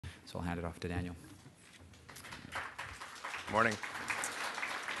So I'll hand it off to Daniel. Morning.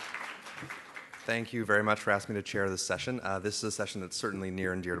 Thank you very much for asking me to chair this session. This is a session that's certainly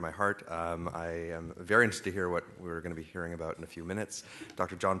near and dear to my heart. I am very interested to hear what we're going to be hearing about in a few minutes.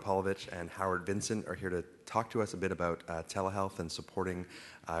 Dr. John Pawlovich and Howard Vincent are here to talk to us a bit about telehealth and supporting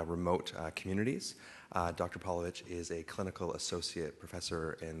remote communities. Dr. Pawlovich is a clinical associate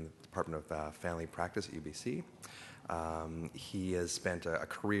professor in the Department of Family Practice at UBC. He has spent a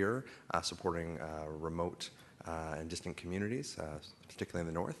career supporting remote and distant communities, particularly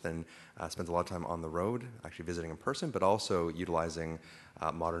in the north, and spends a lot of time on the road, actually visiting in person, but also utilizing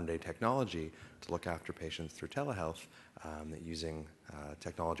modern-day technology to look after patients through telehealth, using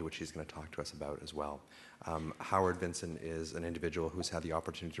technology which he's going to talk to us about as well. Howard Vincent is an individual who's had the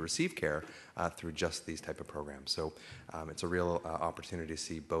opportunity to receive care through just these type of programs. So it's a real opportunity to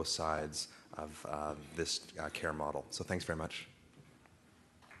see both sides of this care model. So thanks very much.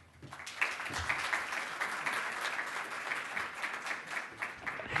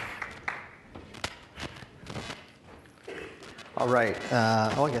 All right.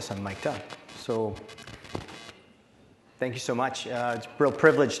 I guess I'm mic'd up. So thank you so much. It's a real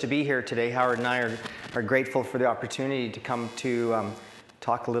privilege to be here today. Howard and I are grateful for the opportunity to come to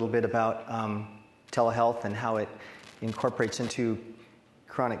talk a little bit about telehealth and how it incorporates into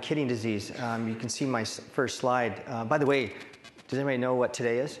chronic kidney disease. You can see my first slide. By the way, does anybody know what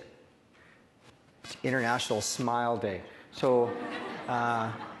today is? It's International Smile Day. So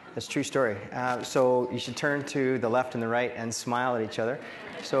that's a true story. So you should turn to the left and the right and smile at each other.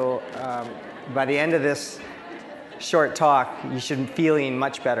 So by the end of this short talk, you should be feeling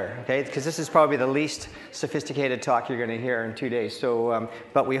much better, okay? Because this is probably the least sophisticated talk you're going to hear in 2 days. So,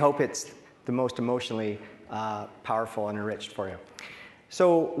 but we hope it's the most emotionally powerful and enriched for you.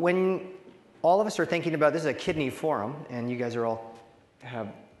 So when all of us are thinking about, this is a kidney forum, and you guys are all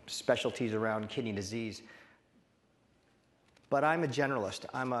have specialties around kidney disease. But I'm a generalist.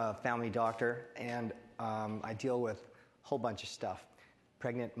 I'm a family doctor, and I deal with a whole bunch of stuff.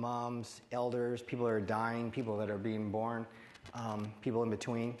 Pregnant moms, elders, people that are dying, people that are being born, people in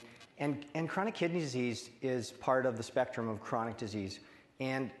between. And chronic kidney disease is part of the spectrum of chronic disease.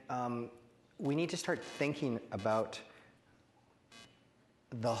 And we need to start thinking about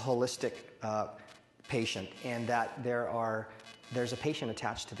the holistic patient, and that there's a patient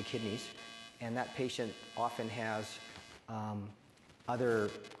attached to the kidneys, and that patient often has other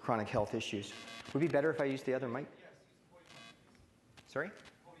chronic health issues. Would it be better if I used the other mic? Yes, sorry?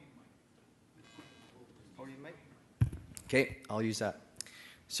 Podium mic? Okay, I'll use that.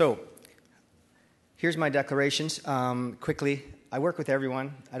 So, here's my declarations. Quickly, I work with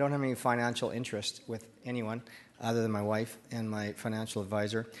everyone. I don't have any financial interest with anyone other than my wife and my financial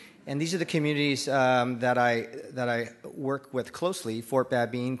advisor. And these are the communities that I work with closely: Fort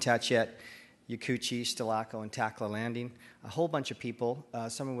Babine, Tachet, Yakuchi, Stalaco, and Takla Landing. A whole bunch of people,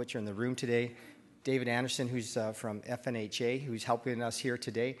 some of which are in the room today. David Anderson, who's from FNHA, who's helping us here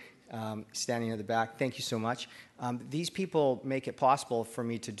today, standing at the back. Thank you so much. These people make it possible for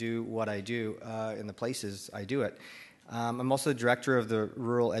me to do what I do in the places I do it. I'm also the director of the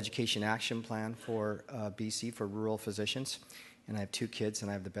Rural Education Action Plan for BC for rural physicians. And I have 2 kids, and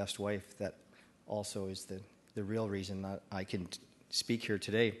I have the best wife that also is the real reason that I can speak here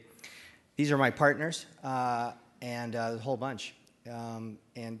today. These are my partners, and a whole bunch.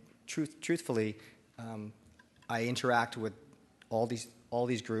 And truthfully, I interact with all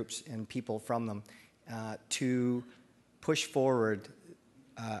these groups and people from them to push forward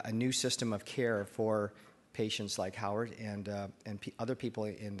a new system of care for patients like Howard and other people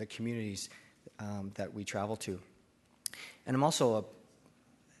in the communities that we travel to. And I'm also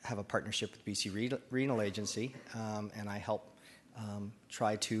have a partnership with BC Renal Agency, and I help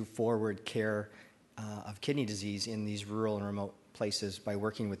try to forward care of kidney disease in these rural and remote places by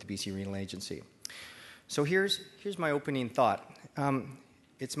working with the BC Renal Agency. So here's my opening thought.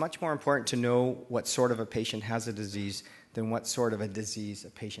 It's much more important to know what sort of a patient has a disease than what sort of a disease a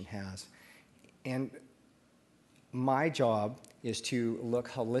patient has. And my job is to look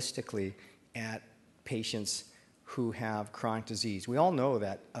holistically at patients who have chronic disease. We all know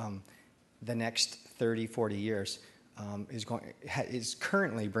that the next 30, 40 years is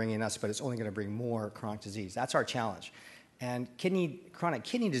currently bringing us, but it's only going to bring more chronic disease. That's our challenge. And chronic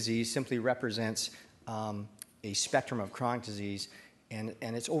kidney disease simply represents a spectrum of chronic disease, and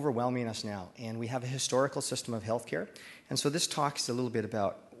it's overwhelming us now. And we have a historical system of healthcare. And so this talks a little bit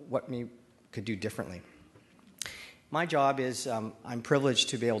about what we could do differently. My job is, I'm privileged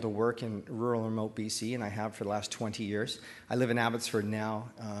to be able to work in rural and remote BC, and I have for the last 20 years. I live in Abbotsford now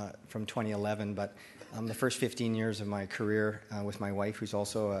from 2011, but the first 15 years of my career with my wife, who's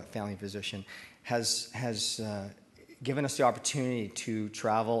also a family physician, has given us the opportunity to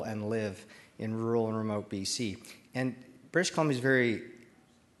travel and live in rural and remote BC. And British Columbia is very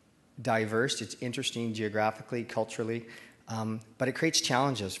diverse. It's interesting geographically, culturally, but it creates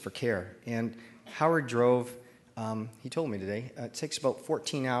challenges for care. And Howard drove, he told me today, it takes about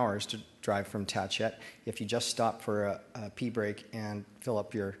 14 hours to drive from Tatchet if you just stop for a pee break and fill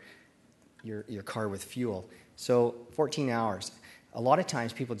up your car with fuel. So 14 hours. A lot of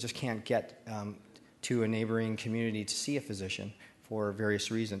times people just can't get to a neighboring community to see a physician for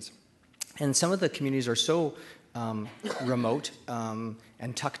various reasons. And some of the communities are so remote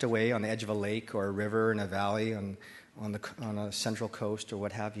and tucked away on the edge of a lake or a river in a valley on a central coast or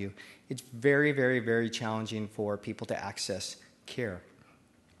what have you. It's very, very, very challenging for people to access care.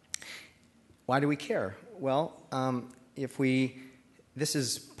 Why do we care? Well, this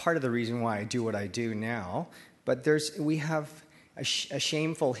is part of the reason why I do what I do now, but we have a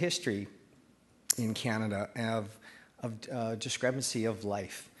shameful history in Canada of discrepancy of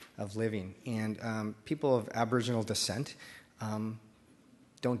life, of living, and people of Aboriginal descent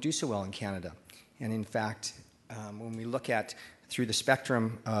don't do so well in Canada. And in fact, when we look at through the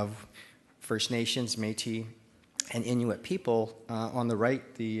spectrum of First Nations, Métis, and Inuit people, on the right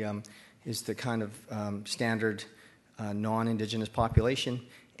is the kind of standard non-Indigenous population,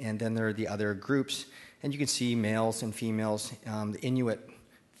 and then there are the other groups. And you can see males and females. The Inuit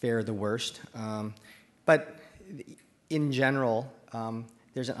fare the worst. But in general,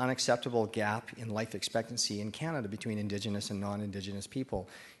 there's an unacceptable gap in life expectancy in Canada between Indigenous and non-Indigenous people.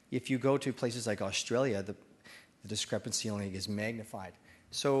 If you go to places like Australia, the discrepancy only is magnified.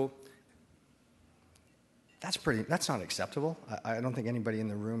 So that's not acceptable. I don't think anybody in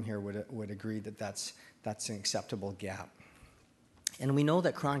the room here would agree that that's an acceptable gap. And we know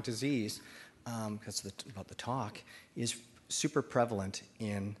that chronic disease, because about the talk, is super prevalent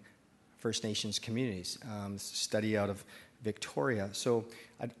in First Nations communities. It's a study out of Victoria. So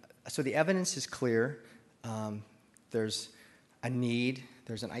the evidence is clear. There's a need.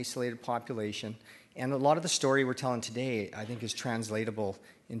 There's an isolated population. And a lot of the story we're telling today, I think, is translatable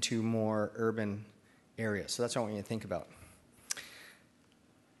into more urban areas. So that's what I want you to think about.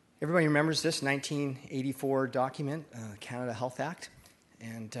 Everybody remembers this 1984 document, Canada Health Act,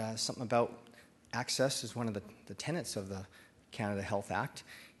 and something about access is one of the tenets of the Canada Health Act,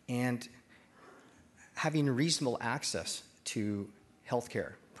 and having reasonable access to health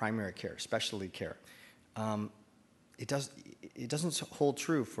care, primary care, specialty care. It doesn't hold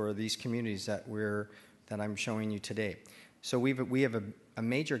true for these communities that I'm showing you today. So we have a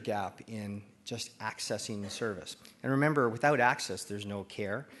major gap in just accessing the service. And remember, without access, there's no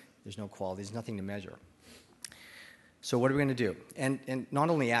care, there's no quality, there's nothing to measure. So what are we going to do? And not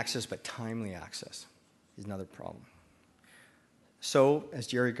only access, but timely access is another problem. So, as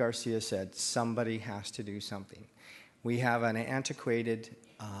Jerry Garcia said, somebody has to do something. We have an antiquated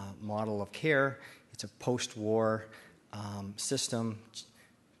model of care. It's a post-war system,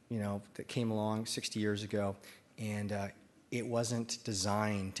 that came along 60 years ago, and it wasn't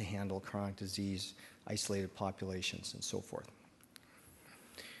designed to handle chronic disease, isolated populations, and so forth.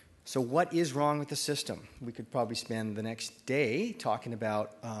 So what is wrong with the system? We could probably spend the next day talking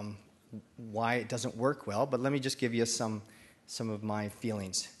about why it doesn't work well, but let me just give you some of my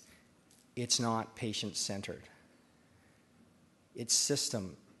feelings. It's not patient-centered. It's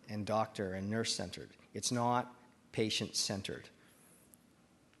system and doctor and nurse-centered. It's not patient-centered.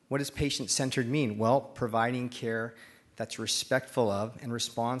 What does patient-centered mean? Well, providing care that's respectful of and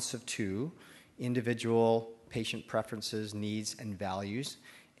responsive to individual patient preferences, needs, and values,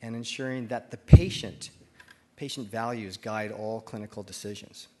 and ensuring that the patient values guide all clinical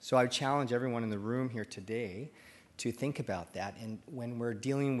decisions. So I would challenge everyone in the room here today to think about that. And when we're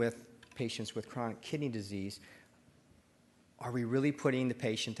dealing with patients with chronic kidney disease, are we really putting the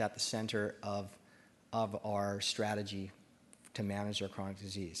patient at the center of our strategy to manage their chronic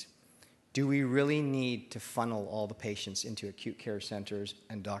disease? Do we really need to funnel all the patients into acute care centers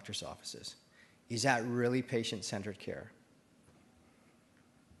and doctor's offices? Is that really patient-centered care?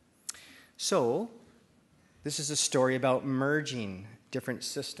 So, this is a story about merging different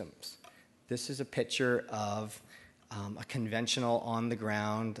systems. This is a picture of a conventional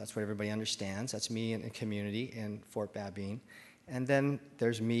on-the-ground, that's what everybody understands. That's me in a community in Fort Babine. And then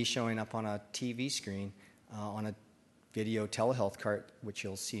there's me showing up on a TV screen on a video telehealth cart, which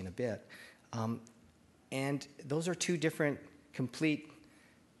you'll see in a bit. And those are two complete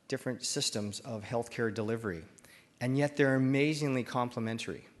different systems of healthcare delivery. And yet they're amazingly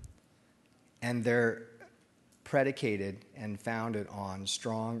complementary. And they're predicated and founded on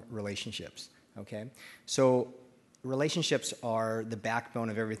strong relationships. Okay? So relationships are the backbone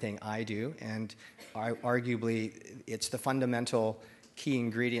of everything I do, and arguably it's the fundamental key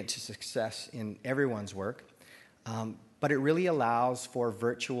ingredient to success in everyone's work. But it really allows for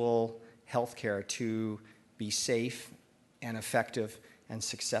virtual healthcare to be safe and effective and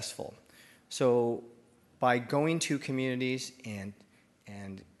successful. So by going to communities and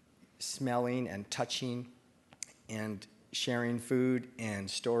smelling and touching and sharing food and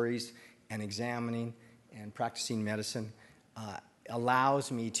stories and examining and practicing medicine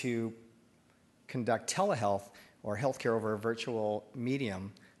allows me to conduct telehealth or healthcare over a virtual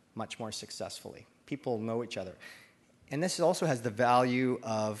medium much more successfully. People know each other. And this also has the value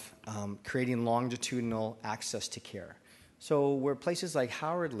of creating longitudinal access to care. So where places like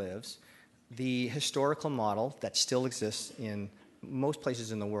Howard lives, the historical model that still exists in most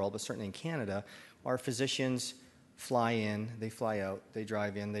places in the world, but certainly in Canada, are physicians fly in, they fly out, they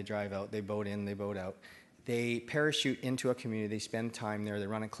drive in, they drive out, they boat in, they boat out. They parachute into a community, they spend time there, they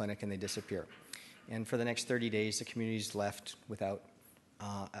run a clinic, and they disappear. And for the next 30 days, the community is left without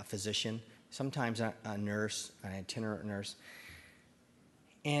a physician, sometimes a nurse, an itinerant nurse.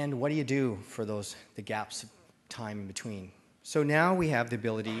 And what do you do for the gaps of time in between? So now we have the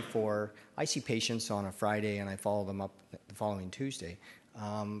ability I see patients on a Friday and I follow them up the following Tuesday.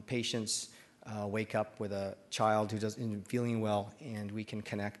 Patients wake up with a child who isn't feeling well, and we can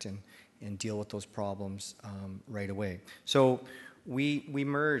connect and deal with those problems right away. So we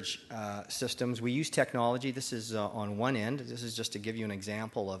merge systems. We use technology. This is on one end. This is just to give you an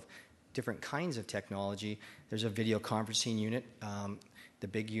example of different kinds of technology. There's a video conferencing unit, the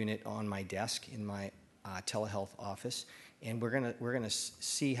big unit on my desk in my telehealth office. And we're gonna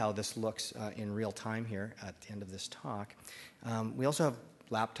see how this looks in real time here at the end of this talk. We also have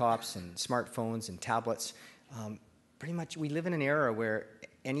laptops and smartphones and tablets. Pretty much, we live in an era where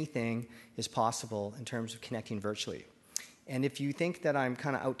anything is possible in terms of connecting virtually. And if you think that I'm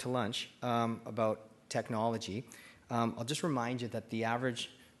kind of out to lunch about technology, I'll just remind you that the average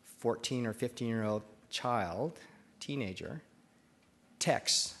 14 or 15-year-old teenager,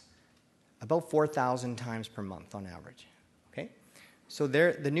 texts about 4,000 times per month on average. Okay, so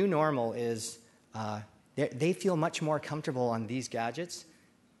the new normal is they feel much more comfortable on these gadgets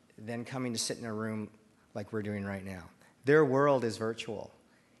than coming to sit in a room like we're doing right now. Their world is virtual,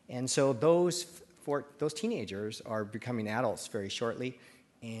 and so those teenagers are becoming adults very shortly.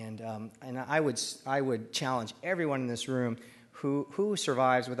 And I would challenge everyone in this room who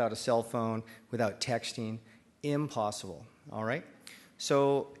survives without a cell phone, without texting. Impossible. All right,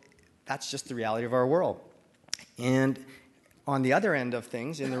 so that's just the reality of our world. And on the other end of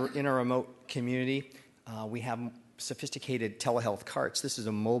things, in a remote community, we have sophisticated telehealth carts. This is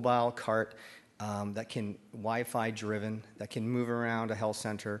a mobile cart that can Wi-Fi driven, that can move around a health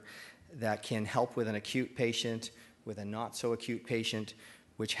center, that can help with an acute patient, with a not so acute patient,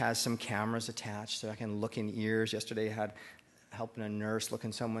 which has some cameras attached, so I can look in ears. Yesterday I had helping a nurse look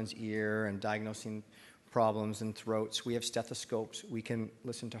in someone's ear and diagnosing problems in throats. We have stethoscopes. We can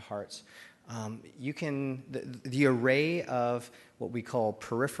listen to hearts. The array of what we call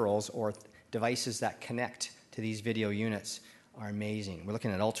peripherals or devices that connect to these video units are amazing. We're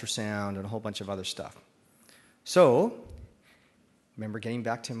looking at ultrasound and a whole bunch of other stuff. So, remember, getting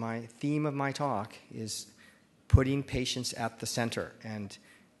back to my theme of my talk is putting patients at the center. And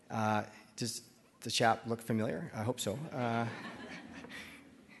does the chap look familiar? I hope so.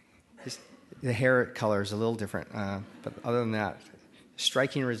 The hair color is a little different, but other than that,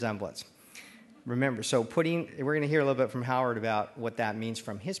 striking resemblance. Remember, so we're going to hear a little bit from Howard about what that means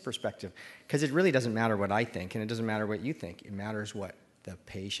from his perspective, because it really doesn't matter what I think, and it doesn't matter what you think. It matters what the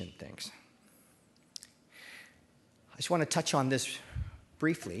patient thinks. I just want to touch on this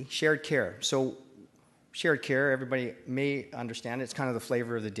briefly, shared care. So shared care, everybody may understand, it's kind of the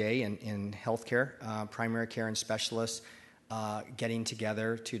flavor of the day in healthcare. Primary care and specialists getting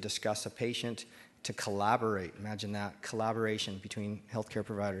together to discuss a patient, to collaborate. Imagine that, collaboration between healthcare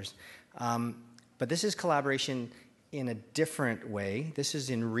providers. But this is collaboration in a different way. This is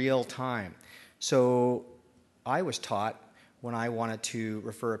in real time. So I was taught when I wanted to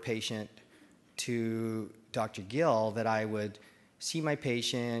refer a patient to Dr. Gill that I would see my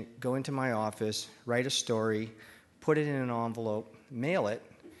patient, go into my office, write a story, put it in an envelope, mail it.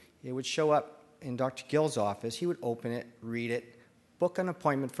 It would show up in Dr. Gill's office. He would open it, read it, book an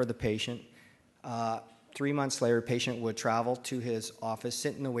appointment for the patient. 3 months later, patient would travel to his office,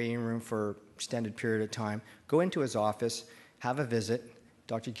 sit in the waiting room for extended period of time, go into his office, have a visit.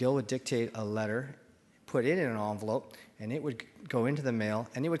 Dr. Gill would dictate a letter, put it in an envelope, and it would go into the mail,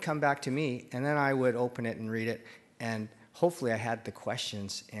 and it would come back to me, and then I would open it and read it and hopefully I had the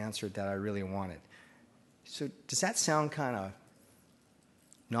questions answered that I really wanted. So does that sound kind of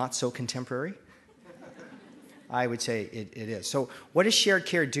not so contemporary? I would say it is. So what does shared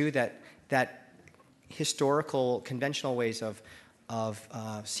care do that historical, conventional ways of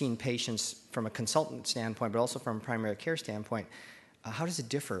seeing patients from a consultant standpoint, but also from a primary care standpoint, how does it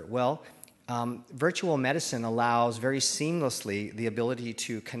differ? Well, virtual medicine allows very seamlessly the ability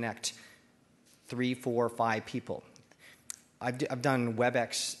to connect 3, 4, 5 people. I've done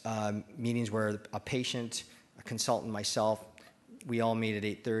WebEx meetings where a patient, a consultant, myself, we all meet at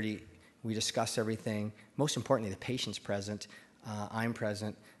 8:30. We discuss everything. Most importantly, the patient's present. I'm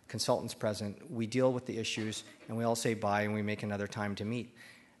present. Consultant's present. We deal with the issues, and we all say bye, and we make another time to meet.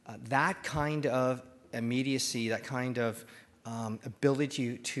 That kind of immediacy, that kind of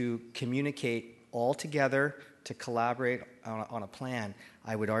ability to communicate all together, to collaborate on a plan,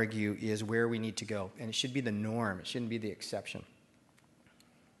 I would argue, is where we need to go. And it should be the norm. It shouldn't be the exception.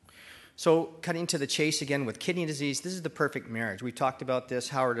 So cutting to the chase again with kidney disease, this is the perfect marriage. We talked about this,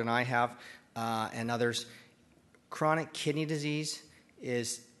 Howard and I have, and others. Chronic kidney disease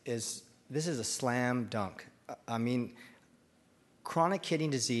is a slam dunk. I mean, chronic kidney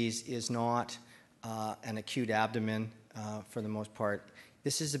disease is not an acute abdomen for the most part.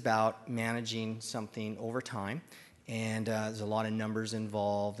 This is about managing something over time, and there's a lot of numbers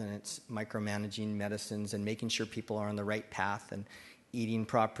involved, and it's micromanaging medicines and making sure people are on the right path and eating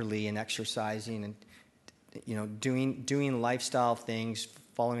properly and exercising and doing lifestyle things,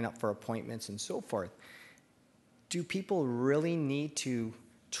 following up for appointments and so forth. Do people really need to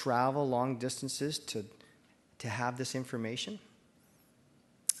travel long distances to have this information?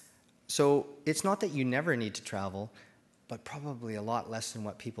 So it's not that you never need to travel, but probably a lot less than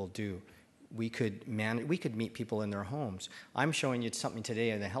what people do. We could meet people in their homes. I'm showing you something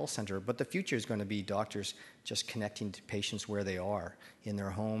today in the health center, but the future is going to be doctors just connecting to patients where they are, in their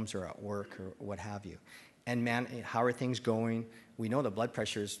homes or at work or what have you. And how are things going? We know the blood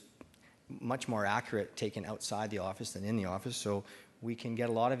pressure is much more accurate taken outside the office than in the office, so we can get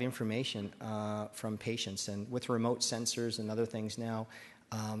a lot of information from patients. And with remote sensors and other things now,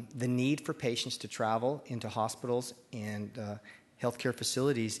 the need for patients to travel into hospitals and healthcare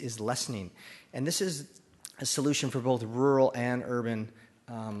facilities is lessening. And this is a solution for both rural and urban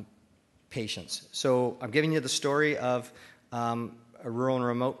patients. So I'm giving you the story of a rural and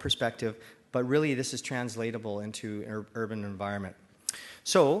remote perspective, but really this is translatable into an urban environment.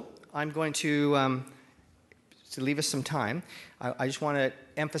 So I'm going to leave us some time. I just want to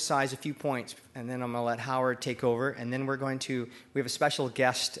emphasize a few points, and then I'm going to let Howard take over, and then we have a special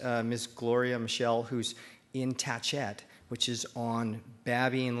guest, Ms. Gloria Michelle, who's in Tatchet, which is on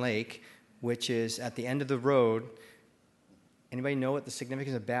Babine Lake, which is at the end of the road. Anybody know what the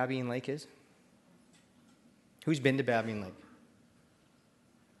significance of Babine Lake is? Who's been to Babine Lake?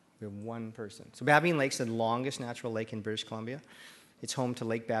 We have one person. So Babine Lake's the longest natural lake in British Columbia. It's home to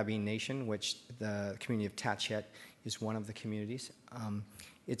Lake Babine Nation, which the community of Tatchet is one of the communities.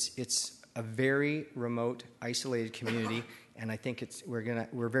 It's a very remote, isolated community, and I think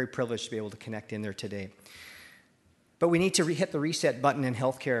we're very privileged to be able to connect in there today. But we need to hit the reset button in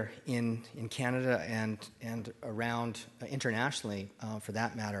healthcare in Canada and around internationally, for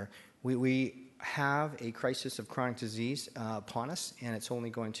that matter. We have a crisis of chronic disease upon us, and it's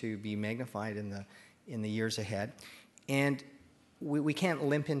only going to be magnified in the years ahead. And we can't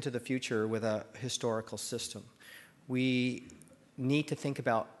limp into the future with a historical system. We need to think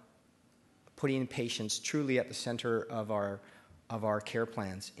about putting patients truly at the center of our care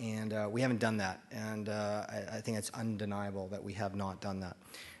plans, and we haven't done that, and I think it's undeniable that we have not done that,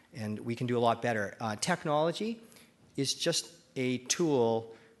 and we can do a lot better. Technology is just a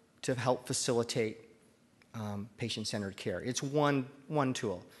tool to help facilitate patient-centered care. It's one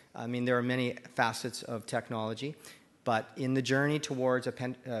tool. I mean, there are many facets of technology, but in the journey towards a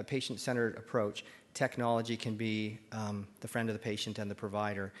patient-centered approach, technology can be the friend of the patient and the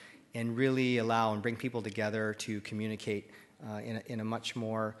provider, and really allow and bring people together to communicate in a much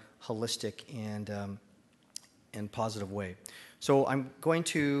more holistic and positive way. So I'm going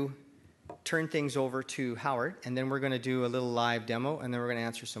to turn things over to Howard, and then we're going to do a little live demo, and then we're going to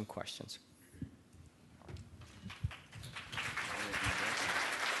answer some questions.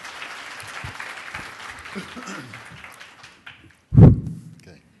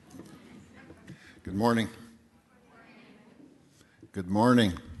 Okay. Good morning. Good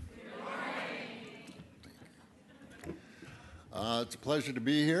morning. It's a pleasure to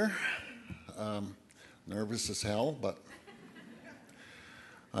be here. Nervous as hell, but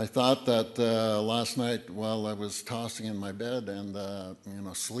I thought that last night while I was tossing in my bed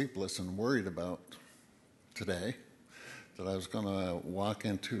and sleepless and worried about today, that I was going to walk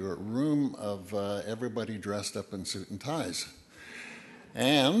into a room of everybody dressed up in suit and ties.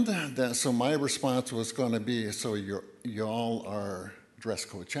 And so my response was going to be, so you all are dress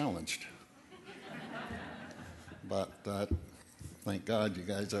code challenged. But thank God you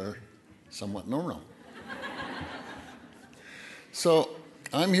guys are somewhat normal. So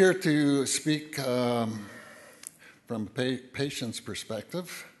I'm here to speak from a patient's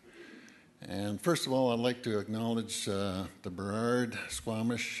perspective. And first of all, I'd like to acknowledge the Burrard,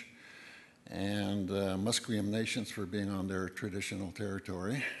 Squamish, and Musqueam nations for being on their traditional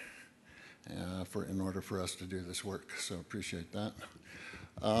territory in order for us to do this work. So appreciate that.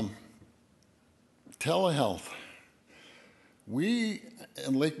 Telehealth. We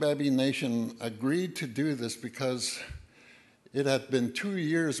in Lake Babine Nation agreed to do this because it had been 2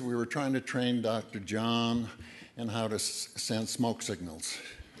 years we were trying to train Dr. John in how to send smoke signals.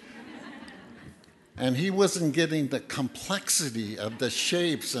 And he wasn't getting the complexity of the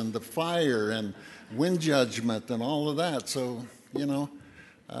shapes and the fire and wind judgment and all of that. So,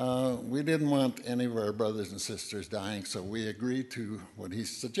 we didn't want any of our brothers and sisters dying, so we agreed to what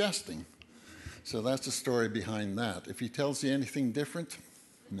he's suggesting. So that's the story behind that. If he tells you anything different,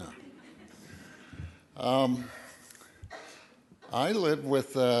 no. I live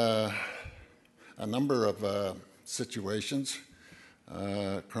with a number of situations.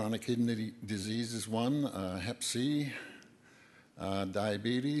 Chronic kidney disease is one, Hep C,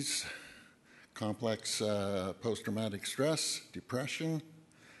 diabetes, complex post-traumatic stress, depression,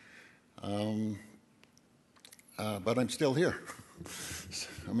 but I'm still here,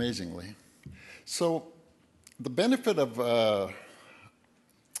 amazingly. So the benefit of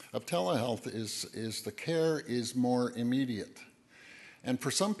telehealth is the care is more immediate. And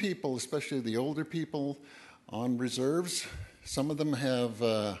for some people, especially the older people on reserves, some of them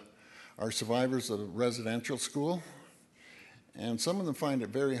are survivors of residential school, and some of them find it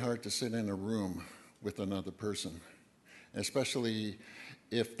very hard to sit in a room with another person, especially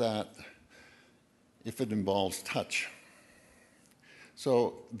if it involves touch.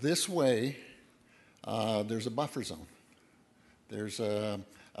 So this way, there's a buffer zone. There's a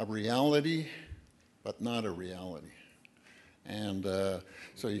reality, but not a reality. And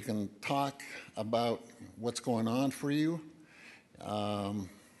so you can talk about what's going on for you, and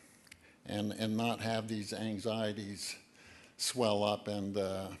not have these anxieties swell up, and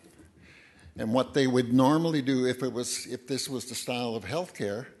what they would normally do if this was the style of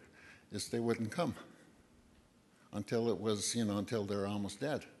healthcare is they wouldn't come until they're almost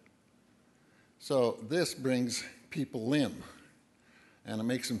dead. So this brings people in, and it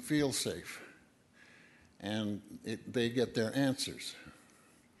makes them feel safe, and they get their answers.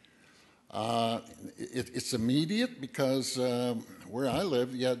 It's immediate because where I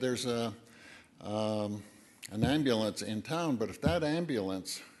live, there's an ambulance in town, but if that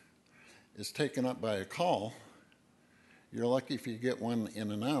ambulance is taken up by a call, you're lucky if you get one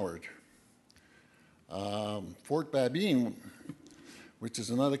in an hour. Fort Babine, which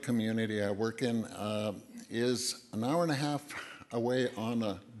is another community I work in, is an hour and a half away on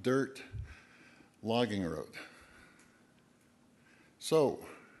a dirt logging road. So,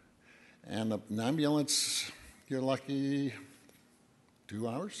 and an ambulance, you're lucky 2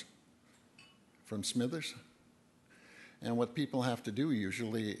 hours from Smithers. And what people have to do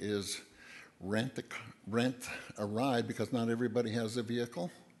usually is rent a ride, because not everybody has a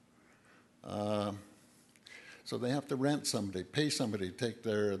vehicle. So they have to rent somebody, pay somebody to take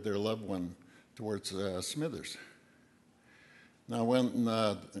their loved one towards Smithers. Now, when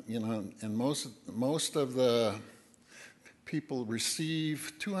and most of the people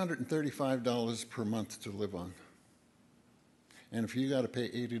receive $235 per month to live on, and if you got to pay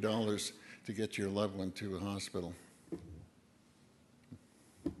 $80 to get your loved one to a hospital.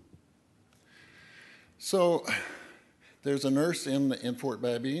 So there's a nurse in Fort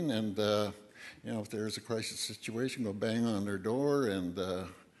Babine, and if there's a crisis situation, go bang on their door and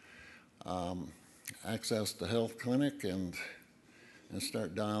access the health clinic and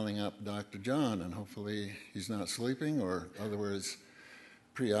start dialing up Dr. John, and hopefully he's not sleeping or otherwise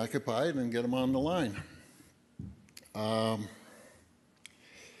preoccupied, and get him on the line.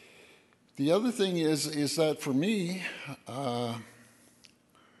 The other thing is that for me, I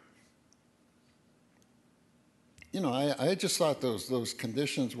just thought those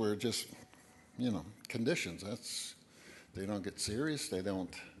conditions were just, conditions. They don't get serious. They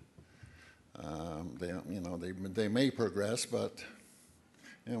don't. They may progress, but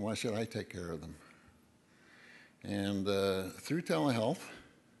why should I take care of them? And through telehealth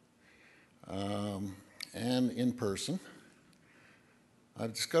and in person,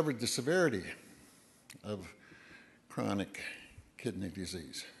 I've discovered the severity of chronic kidney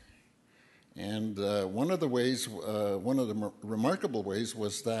disease. And one of the remarkable ways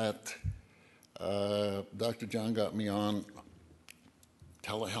was that Dr. John got me on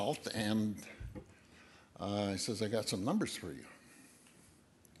Telehealth, and he says, I got some numbers for you.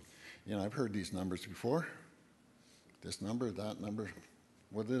 You know, I've heard these numbers before. This number, that number.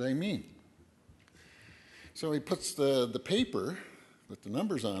 What do they mean? So he puts the paper with the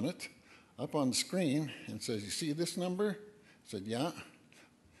numbers on it up on the screen and says, you see this number? I said, yeah,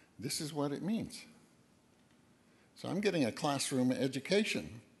 this is what it means. So I'm getting a classroom education.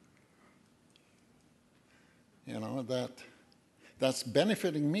 You know, that's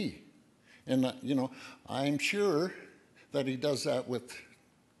benefiting me. And, you know, I'm sure that he does that with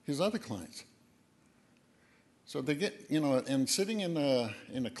his other clients. So they get, you know, and sitting in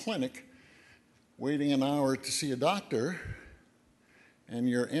a clinic, waiting an hour to see a doctor, and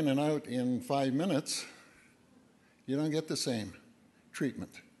you're in and out in 5 minutes, you don't get the same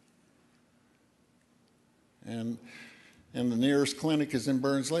treatment. And the nearest clinic is in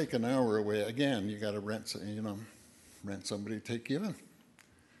Burns Lake, an hour away. Again, you got to rent somebody to take you in,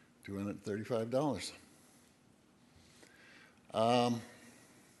 $235.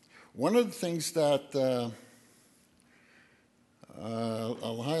 One of the things that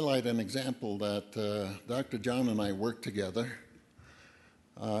I'll highlight an example that Dr. John and I worked together.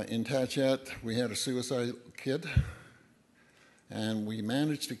 In Tachet, we had a suicide kid, and we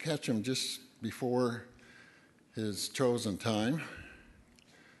managed to catch him just before his chosen time.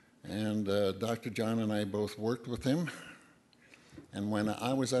 And Dr. John and I both worked with him. And when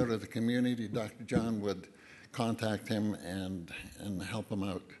I was out of the community, Dr. John would contact him and help him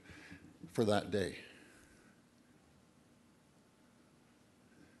out for that day.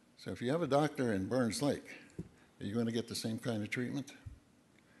 So if you have a doctor in Burns Lake, are you going to get the same kind of treatment?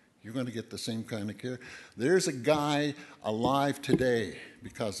 You're going to get the same kind of care. There's a guy alive today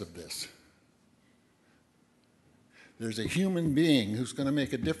because of this. There's a human being who's going to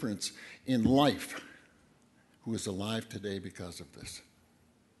make a difference in life who is alive today because of this.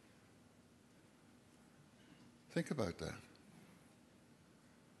 Think about that.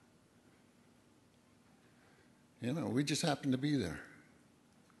 You know, we just happened to be there.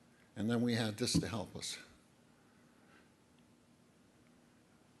 And then we had this to help us.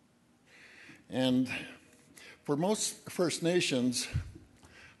 And for most First Nations,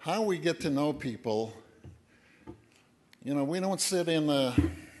 how we get to know people, you know, we don't sit in a,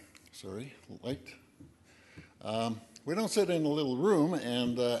 we don't sit in a little room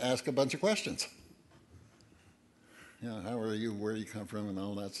and ask a bunch of questions. You know, how are you, where you come from, and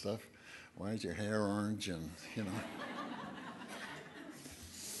all that stuff. Why is your hair orange, and, you know.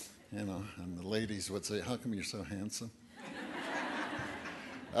 You know, and the ladies would say, how come you're so handsome?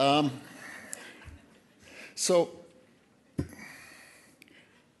 So,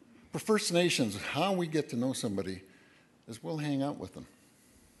 for First Nations, how we get to know somebody is we'll hang out with them.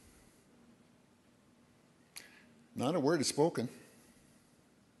 Not a word is spoken.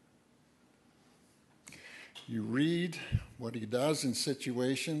 You read what he does in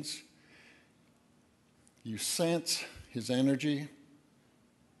situations. You sense his energy.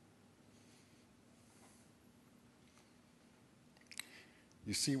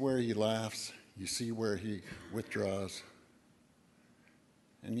 You see where he laughs. You see where he withdraws.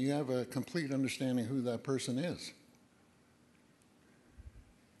 And you have a complete understanding who that person is.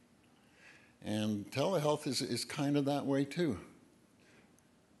 And telehealth is kind of that way too.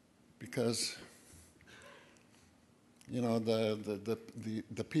 Because, you know,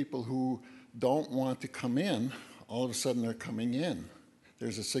 the people who don't want to come in, all of a sudden they're coming in.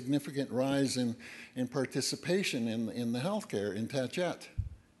 There's a significant rise in participation in the healthcare in Tachet.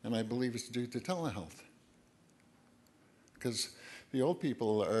 And I believe it's due to telehealth. Because the old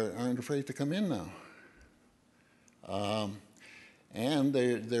people aren't afraid to come in now. And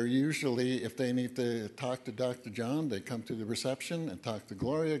they're usually, if they need to talk to Dr. John, they come to the reception and talk to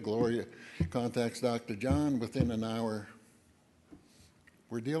Gloria. Gloria contacts Dr. John. Within an hour,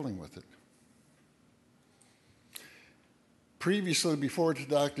 we're dealing with it. Previously, before to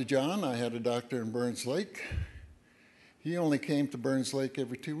Dr. John, I had a doctor in Burns Lake. He only came to Burns Lake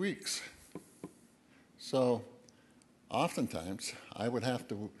every 2 weeks. So oftentimes, I would have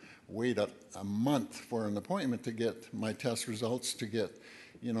to wait a month for an appointment to get my test results, to get,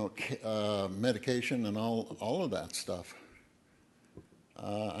 you know, medication and all of that stuff.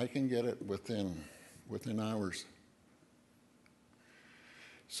 I can get it within hours.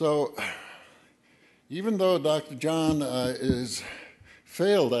 So even though Dr. John is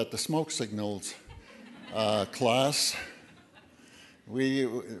failed at the smoke signals class, we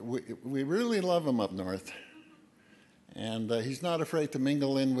really love him up north. And he's not afraid to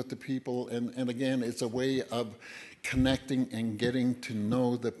mingle in with the people. And again, it's a way of connecting and getting to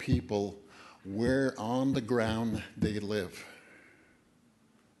know the people where on the ground they live.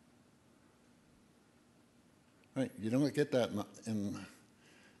 Right? You don't get that in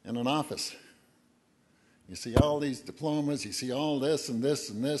an office. You see all these diplomas, you see all this and this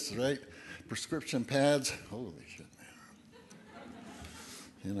and this, right? Prescription pads. Holy shit, man.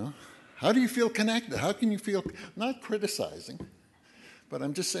 You know? How do you feel connected? How can you feel, not criticizing, but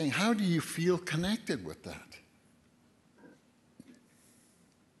I'm just saying, how do you feel connected with that?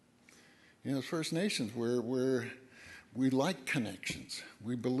 You know, as First Nations, we like connections.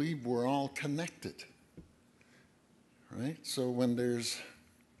 We believe we're all connected, right? So when there's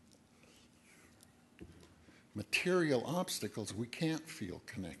material obstacles, we can't feel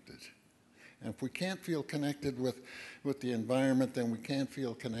connected. And if we can't feel connected with the environment, then we can't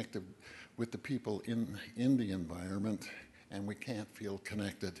feel connected with the people in the environment, and we can't feel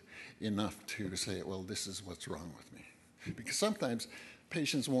connected enough to say, well, this is what's wrong with me. Because sometimes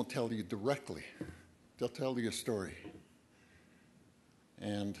patients won't tell you directly. They'll tell you a story.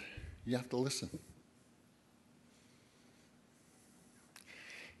 And you have to listen.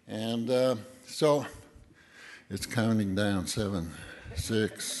 And so it's counting down, 7,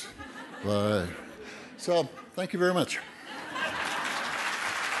 6, 5. So thank you very much.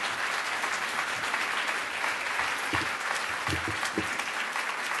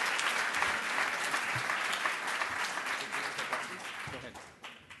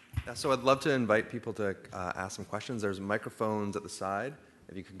 So I'd love to invite people to ask some questions. There's microphones at the side.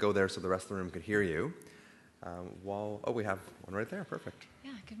 If you could go there so the rest of the room could hear you. We have one right there. Perfect.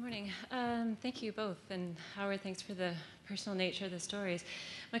 Yeah, good morning. Thank you both. And Howard, thanks for the personal nature of the stories.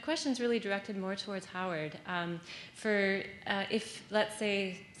 My question's really directed more towards Howard. If, let's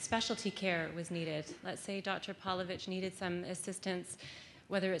say, specialty care was needed, let's say Dr. Pawlovich needed some assistance,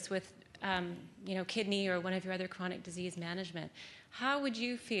 whether it's with kidney or one of your other chronic disease management, how would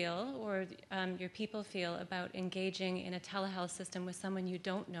you feel, or your people feel, about engaging in a telehealth system with someone you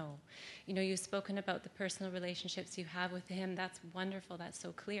don't know? You know, you've spoken about the personal relationships you have with him. That's wonderful. That's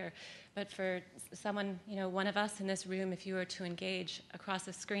so clear. But for someone, one of us in this room, if you were to engage across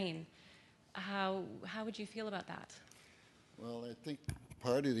a screen, how would you feel about that? Well, I think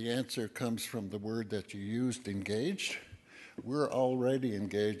part of the answer comes from the word that you used, engaged. We're already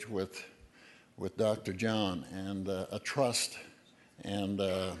engaged with Dr. John, and a trust and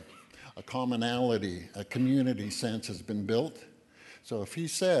a commonality, a community sense has been built. So if he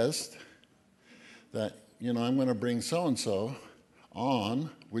says that, I'm going to bring so-and-so on,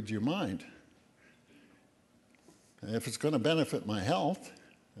 would you mind? And if it's going to benefit my health,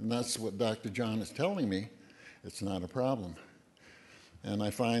 and that's what Dr. John is telling me, it's not a problem. And I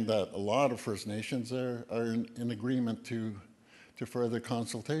find that a lot of First Nations are in agreement to further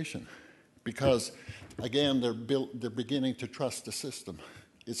consultation. Because, again, they're beginning to trust the system.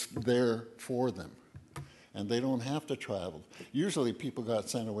 It's there for them. And they don't have to travel. Usually people got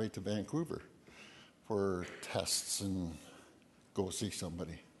sent away to Vancouver for tests and go see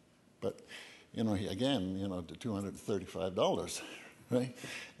somebody. But, again, the $235, right?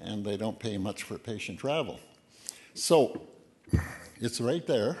 And they don't pay much for patient travel. So it's right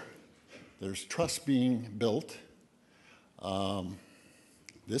there. There's trust being built.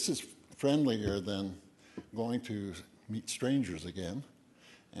 This is friendlier than going to meet strangers again.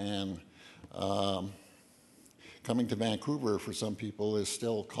 And coming to Vancouver for some people is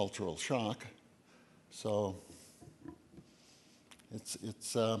still cultural shock. So it's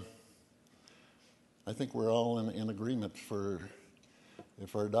I think we're all in agreement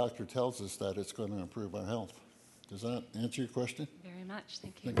if our doctor tells us that it's going to improve our health. Does that answer your question? Very much.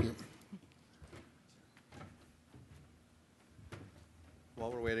 Thank you. Thank you.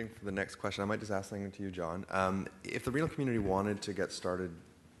 While we're waiting for the next question, I might just ask something to you, John. If the renal community wanted to get started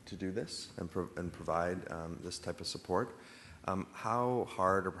to do this and provide this type of support, how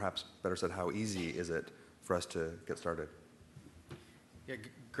hard, or perhaps better said, how easy is it for us to get started? Yeah,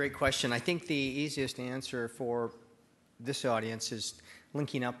 great question. I think the easiest answer for this audience is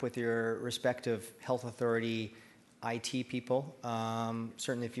linking up with your respective health authority IT people.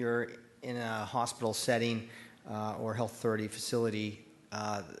 Certainly if you're in a hospital setting or health authority facility,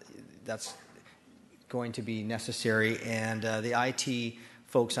 that's going to be necessary. And the IT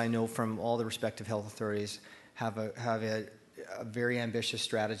folks I know from all the respective health authorities have a very ambitious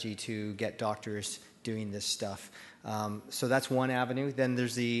strategy to get doctors doing this stuff. So that's one avenue. Then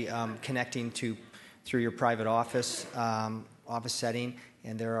there's the connecting through your private office setting,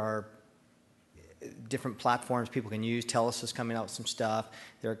 and there are different platforms people can use. TELUS is coming out with some stuff.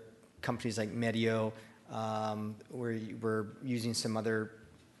 There are companies like Medio We're using some other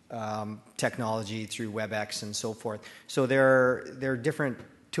technology through WebEx and so forth. So there are different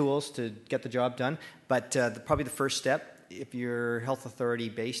tools to get the job done, but probably the first step, if you're health authority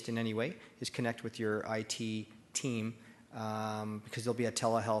based in any way, is connect with your IT team, because there'll be a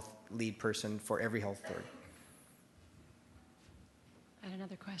telehealth lead person for every health authority. I had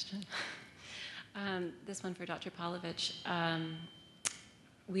another question. This one for Dr. Pawlovich.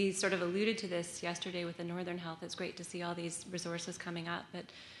 We sort of alluded to this yesterday with the Northern Health. It's great to see all these resources coming up, but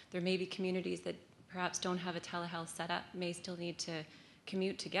there may be communities that perhaps don't have a telehealth setup, may still need to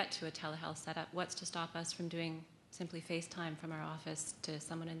commute to get to a telehealth setup. What's to stop us from doing simply FaceTime from our office to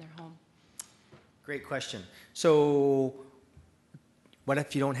someone in their home? Great question. So what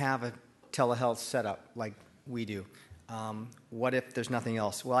if you don't have a telehealth setup like we do? What if there's nothing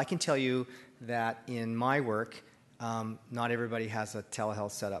else? Well, I can tell you that in my work, not everybody has a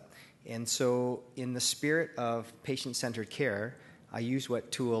telehealth setup. And so in the spirit of patient-centered care, I use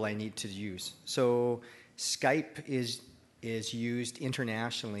what tool I need to use. So Skype is used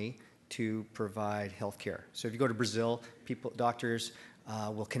internationally to provide health care. So if you go to Brazil, doctors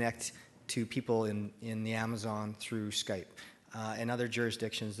will connect to people in the Amazon through Skype. In other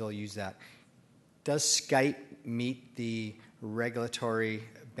jurisdictions, they'll use that. Does Skype meet the regulatory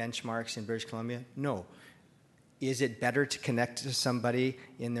benchmarks in British Columbia? No. Is it better to connect to somebody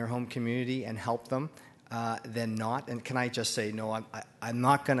in their home community and help them than not? And can I just say, no, I'm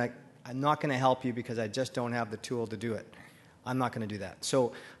not going to help you because I just don't have the tool to do it. I'm not going to do that.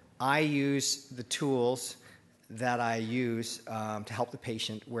 So I use the tools that I use to help the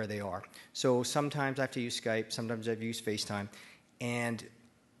patient where they are. So sometimes I have to use Skype, sometimes I've used FaceTime, and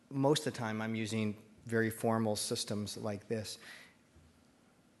most of the time I'm using very formal systems like this.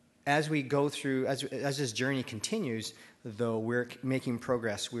 As we go through, as this journey continues, though, we're making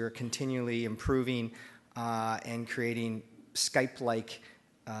progress. We're continually improving and creating Skype-like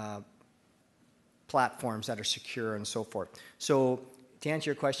platforms that are secure and so forth. So to answer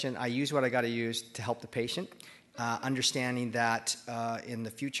your question, I use what I got to use to help the patient, understanding that in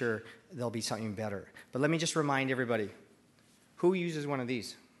the future there'll be something better. But let me just remind everybody, who uses one of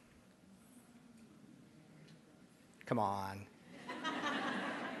these? Come on.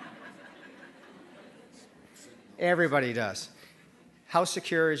 Everybody does. How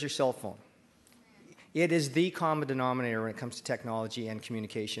secure is your cell phone? It is the common denominator when it comes to technology and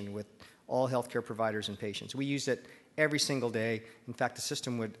communication with all healthcare providers and patients. We use it every single day. In fact, the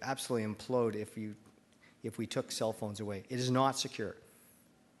system would absolutely implode if we took cell phones away. It is not secure.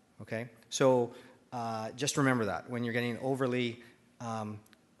 Okay? So just remember that when you're getting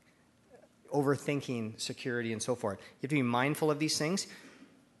overthinking security and so forth. You have to be mindful of these things.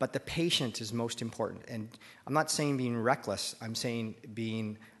 But the patient is most important. And I'm not saying being reckless. I'm saying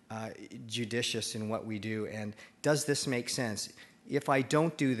being judicious in what we do. And does this make sense? If I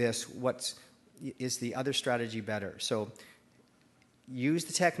don't do this, is the other strategy better? So use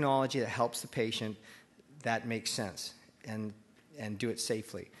the technology that helps the patient that makes sense and do it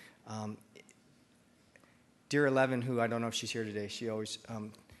safely. Dear 11, who I don't know if she's here today, she always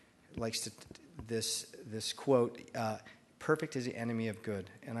likes this quote, perfect is the enemy of good.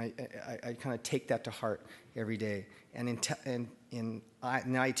 And I kind of take that to heart every day. And in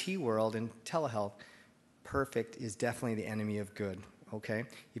the IT world, in telehealth, perfect is definitely the enemy of good, okay?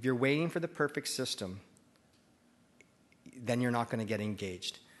 If you're waiting for the perfect system, then you're not going to get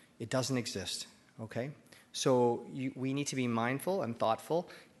engaged. It doesn't exist, okay? So we need to be mindful and thoughtful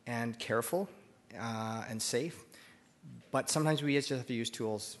and careful and safe. But sometimes we just have to use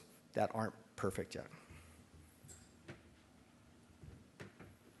tools that aren't perfect yet.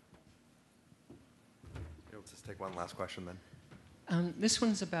 Let's just take one last question then. This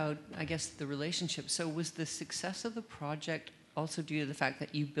one's about, I guess, the relationship. So was the success of the project also due to the fact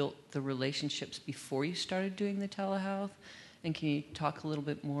that you built the relationships before you started doing the telehealth? And can you talk a little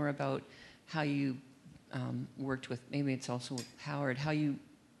bit more about how you worked with, maybe it's also with Howard, how you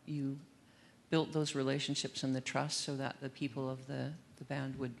built those relationships and the trust so that the people of the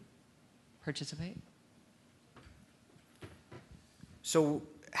band would participate? So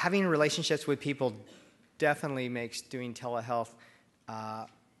having relationships with people definitely makes doing telehealth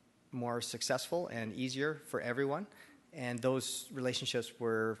more successful and easier for everyone. And those relationships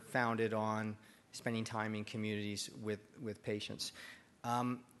were founded on spending time in communities with patients.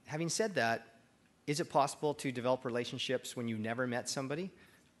 Having said that, is it possible to develop relationships when you've never met somebody?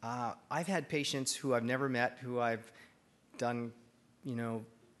 I've had patients who I've never met, who I've done,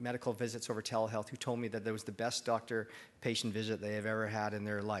 medical visits over telehealth, who told me that that was the best doctor-patient visit they have ever had in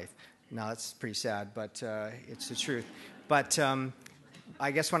their life. Now, that's pretty sad, but it's the truth. But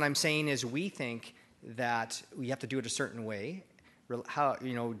I guess what I'm saying is we think that we have to do it a certain way, how,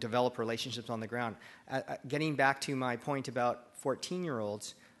 develop relationships on the ground. Getting back to my point about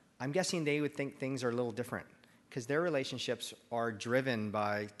 14-year-olds, I'm guessing they would think things are a little different because their relationships are driven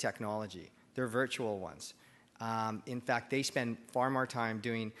by technology. They're virtual ones. In fact, they spend far more time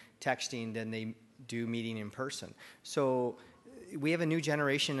doing texting than they do meeting in person. So we have a new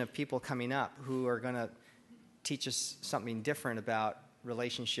generation of people coming up who are going to teach us something different about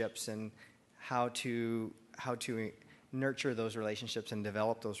relationships and how to nurture those relationships and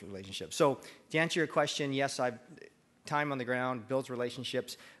develop those relationships. So to answer your question, yes, time on the ground builds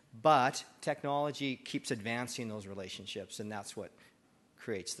relationships, but technology keeps advancing those relationships, and that's what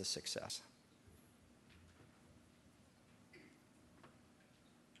creates the success.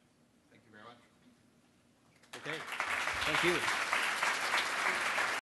 Thank you very much. Okay. Thank you.